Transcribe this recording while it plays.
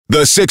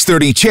The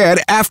 6:30 CHED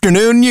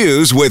Afternoon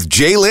News with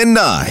Jaylen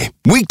Nye.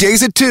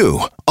 Weekdays at 2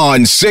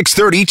 on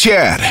 6:30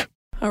 CHED.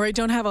 All right,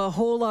 don't have a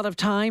whole lot of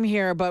time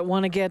here, but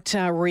want to get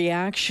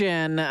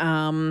reaction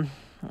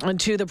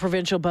to the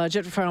provincial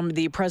budget from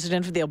the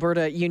president of the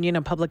Alberta Union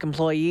of Public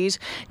Employees,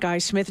 Guy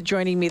Smith,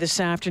 joining me this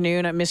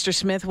afternoon. Mr.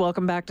 Smith,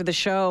 welcome back to the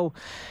show.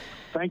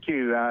 Thank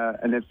you,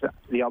 and it's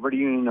the Alberta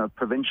Union of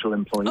Provincial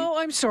Employees. Oh,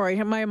 I'm sorry.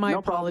 My No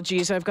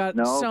apologies. problem. I've got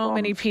No so problem.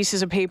 many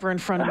pieces of paper in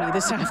front of me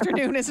this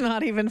afternoon. It's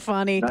not even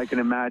funny. I can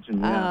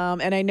imagine, yeah.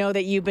 And I know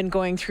that you've been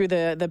going through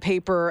the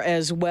paper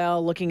as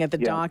well, looking at the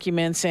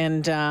documents,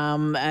 and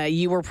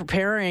you were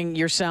preparing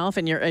yourself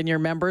and your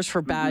members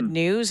for bad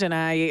news, and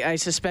I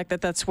suspect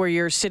that that's where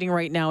you're sitting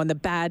right now in the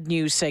bad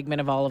news segment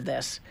of all of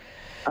this.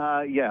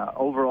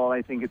 Overall,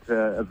 I think it's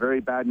a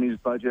very bad news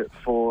budget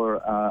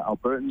for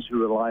Albertans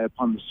who rely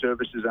upon the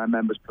services our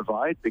members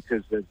provide,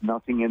 because there's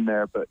nothing in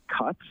there but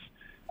cuts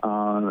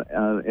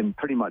in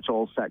pretty much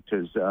all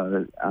sectors,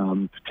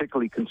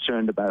 particularly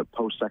concerned about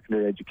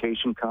post-secondary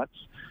education cuts.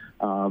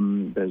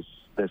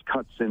 There's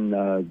cuts in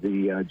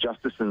the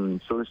Justice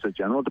and Solicitor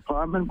General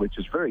Department, which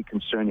is very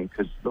concerning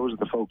because those are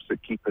the folks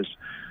that keep us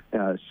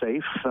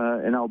safe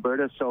in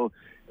Alberta. So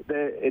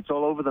it's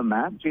all over the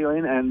map,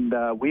 Jillian,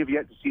 and we have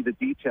yet to see the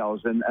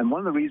details. And one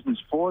of the reasons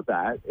for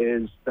that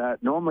is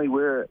that normally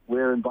we're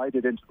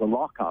invited into the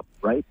lockup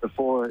right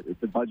before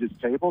the budget's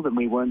tabled, and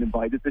we weren't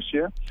invited this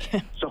year.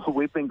 So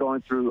we've been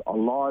going through a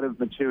lot of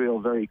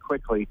material very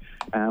quickly,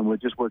 and we're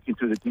just working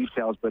through the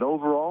details. But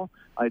overall,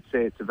 I'd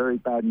say it's a very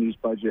bad news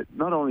budget,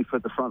 not only for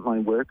the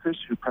frontline workers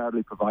who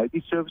proudly provide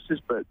these services,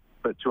 but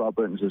to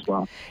Albertans as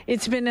well.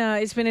 It's been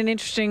an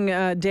interesting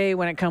day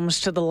when it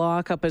comes to the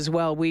lockup as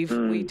well. We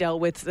dealt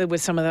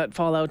with some of that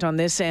fallout on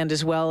this end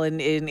as well, in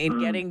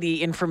getting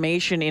the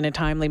information in a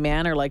timely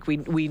manner like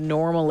we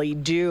normally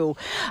do.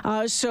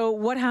 So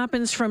what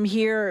happens from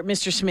here,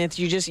 Mr. Smith?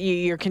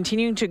 You're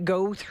continuing to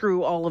go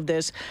through all of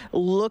this,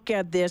 look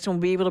at this, and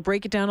we'll be able to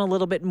break it down a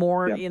little bit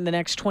more in the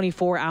next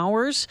 24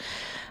 hours.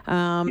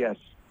 Yes.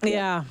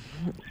 Yeah,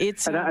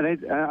 it's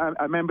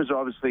our members are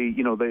obviously,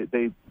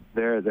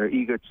 they're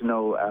eager to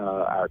know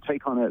our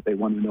take on it. They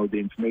want to know the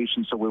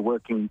information, so we're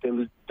working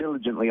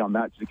diligently on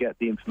that to get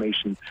the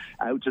information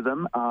out to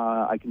them.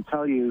 I can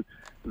tell you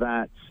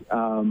that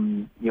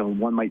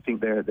one might think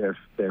they're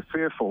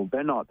fearful.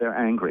 They're not. They're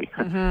angry,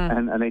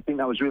 and I think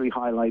that was really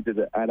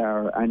highlighted at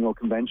our annual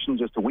convention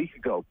just a week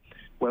ago,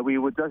 where we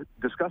were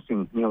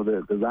discussing,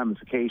 the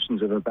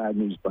ramifications of a bad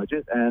news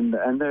budget, and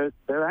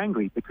they're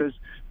angry because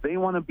they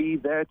want to be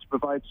there to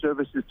provide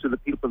services to the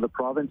people of the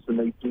province, and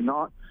they do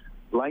not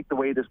like the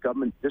way this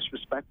government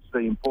disrespects the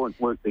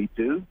important work they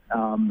do,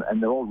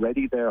 and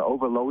they're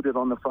overloaded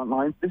on the front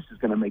lines. This is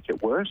going to make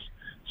it worse.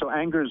 So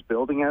anger is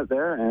building out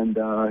there, and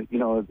I've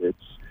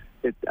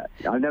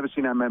never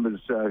seen our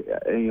members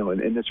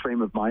in this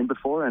frame of mind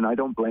before, and I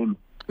don't blame them.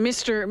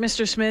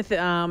 Mr. Smith,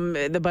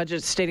 the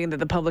budget stating that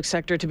the public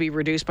sector to be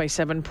reduced by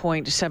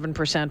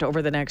 7.7%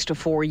 over the next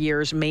 4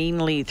 years,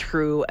 mainly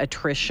through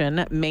attrition.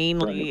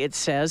 It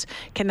says.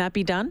 Can that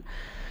be done?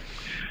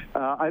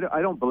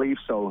 I don't believe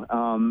so.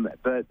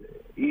 But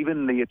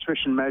even the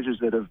attrition measures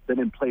that have been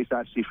in place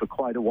actually for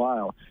quite a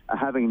while are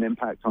having an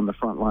impact on the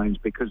front lines,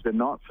 because they're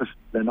not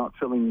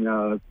filling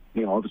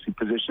obviously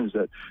positions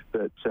that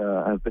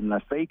have been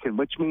left vacant,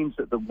 which means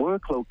that the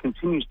workload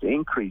continues to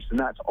increase, and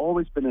that's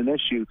always been an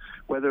issue,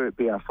 whether it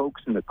be our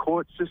folks in the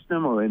court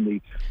system or in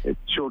the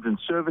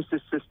children's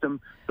services system.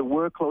 The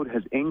workload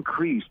has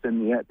increased,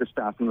 and yet the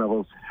staffing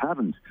levels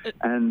haven't.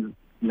 And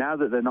now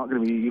that they're not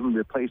going to be even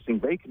replacing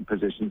vacant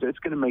positions, it's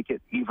going to make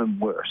it even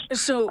worse.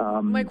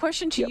 So my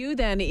question to you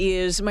then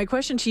is, I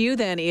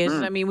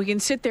mean, we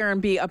can sit there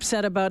and be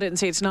upset about it and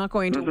say it's not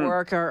going to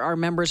work. Our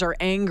members are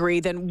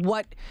angry. Then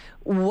what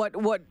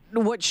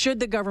should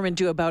the government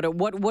do about it?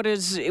 What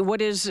is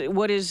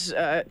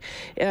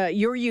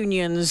your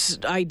union's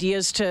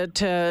ideas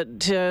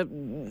to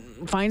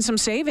find some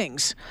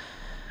savings?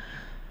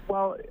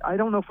 Well, I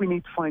don't know if we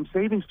need to find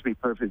savings, to be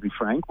perfectly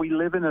frank. We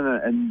live in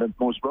the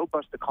most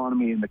robust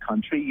economy in the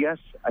country. Yes,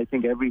 I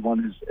think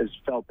everyone has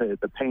felt the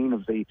pain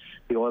of the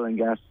oil and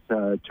gas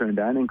turn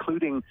down,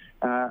 including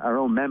our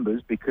own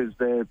members, because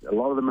a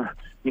lot of them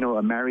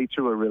are married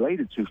to or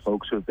related to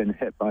folks who have been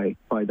hit by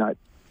that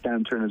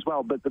downturn as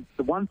well. But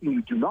the one thing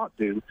you do not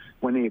do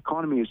when the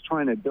economy is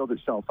trying to build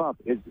itself up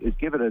is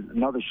give it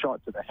another shot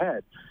to the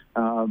head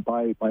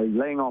by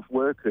laying off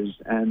workers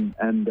and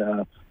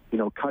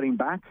cutting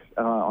back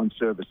on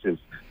services.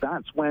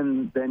 That's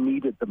when they're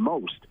needed the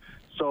most.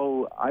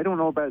 So I don't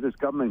know about this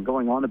government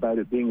going on about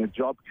it being a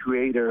job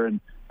creator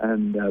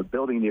and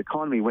building the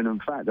economy, when in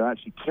fact they're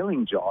actually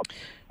killing jobs,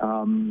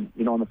 on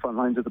the front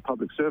lines of the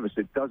public service.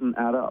 It doesn't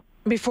add up.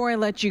 Before I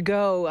let you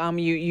go,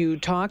 you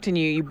talked and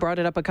you brought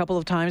it up a couple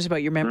of times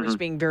about your members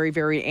being very,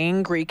 very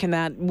angry.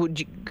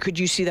 Could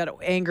you see that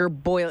anger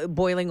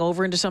boiling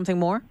over into something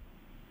more?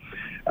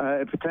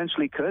 It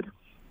potentially could.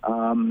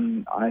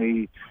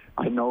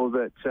 I know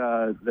that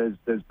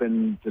there's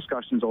been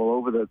discussions all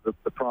over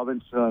the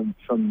province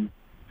from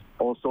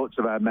all sorts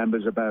of our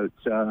members about,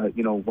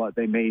 what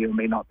they may or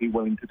may not be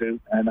willing to do.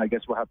 And I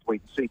guess we'll have to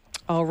wait and see.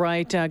 All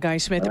right, Guy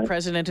Smith, the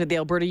president of the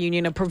Alberta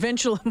Union of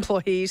Provincial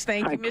Employees.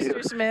 Thank you,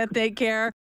 Mr. Smith. Take care.